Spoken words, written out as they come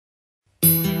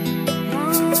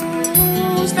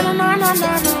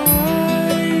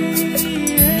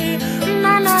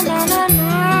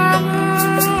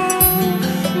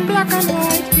Black and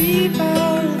white people,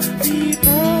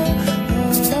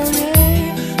 oh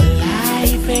yeah.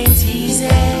 Life ain't easy,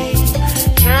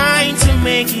 trying to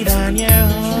make it on your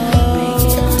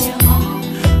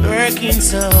own, working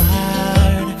so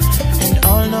hard, and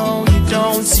all know you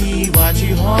don't see what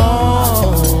you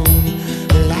own.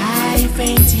 Life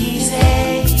ain't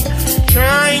easy,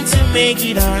 trying to make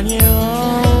it on your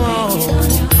own,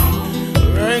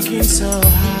 working so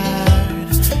hard,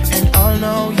 and all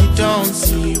know you don't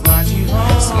see what you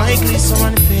own. It's likely so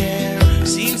unfair,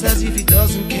 seems as if he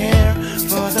doesn't care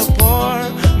for the poor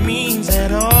means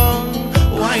at all.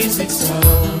 Why is it so?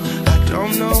 I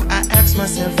don't know, I ask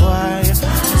myself why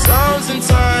 1,000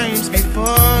 times before.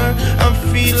 I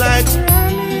feel like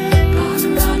running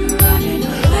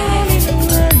away.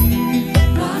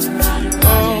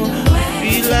 Oh, I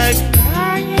feel like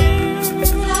flying away.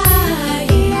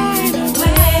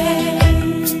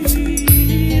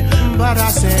 But I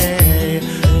say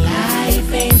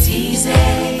life ain't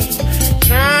easy,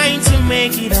 trying to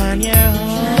make it on your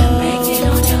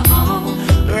own,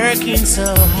 working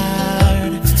so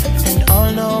hard, and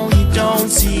all know you don't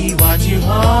see what you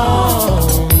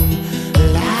own.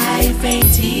 Life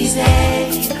ain't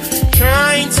easy,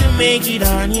 trying to make it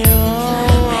on your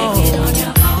own,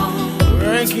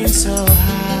 working so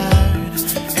hard,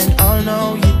 and all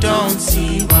know you don't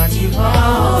see what you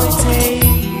own.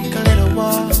 Take a little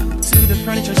walk to the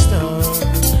furniture store,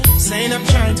 saying I'm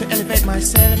trying to elevate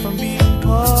myself from being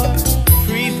poor,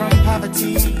 free from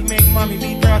poverty, make mommy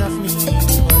be proud of me.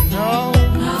 But no,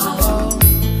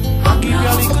 I'll give you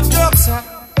a little jokes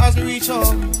as we reach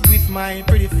home with my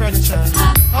pretty furniture.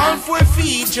 All 4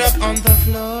 feet drop on the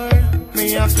floor,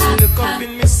 me have to look up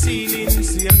in my ceiling,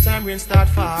 same time rain start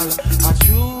fall. I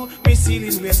through my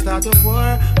ceiling rain start to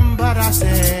pour. But I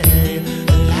say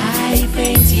life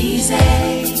ain't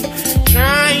easy,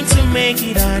 trying to make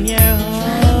it on your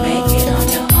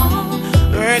own,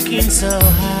 working so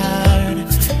hard,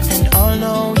 and all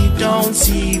know you don't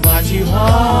see what you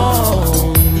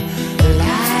own.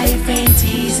 Life ain't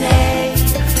easy,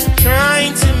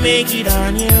 trying to make it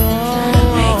on your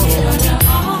own,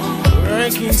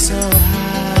 working so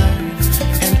hard,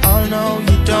 and all know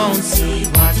you don't see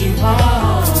what you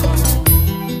own.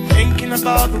 Thinking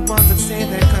about the ones that say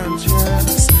they're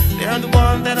conscious, they're the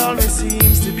one that always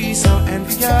seems to be so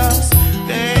envious.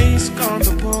 They scorn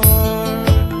the poor,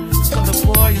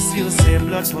 you see the same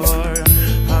blood pour.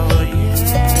 Oh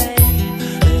yeah.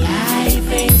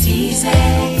 Life ain't easy,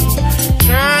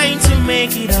 trying to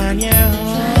make it on your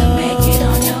own,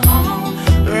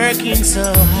 working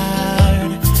so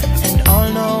hard, and all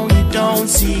know you don't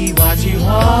see what you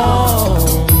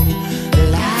own.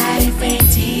 Life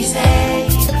ain't easy,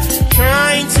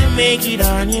 trying to make it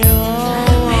on your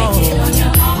own,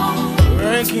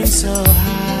 working so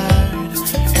hard,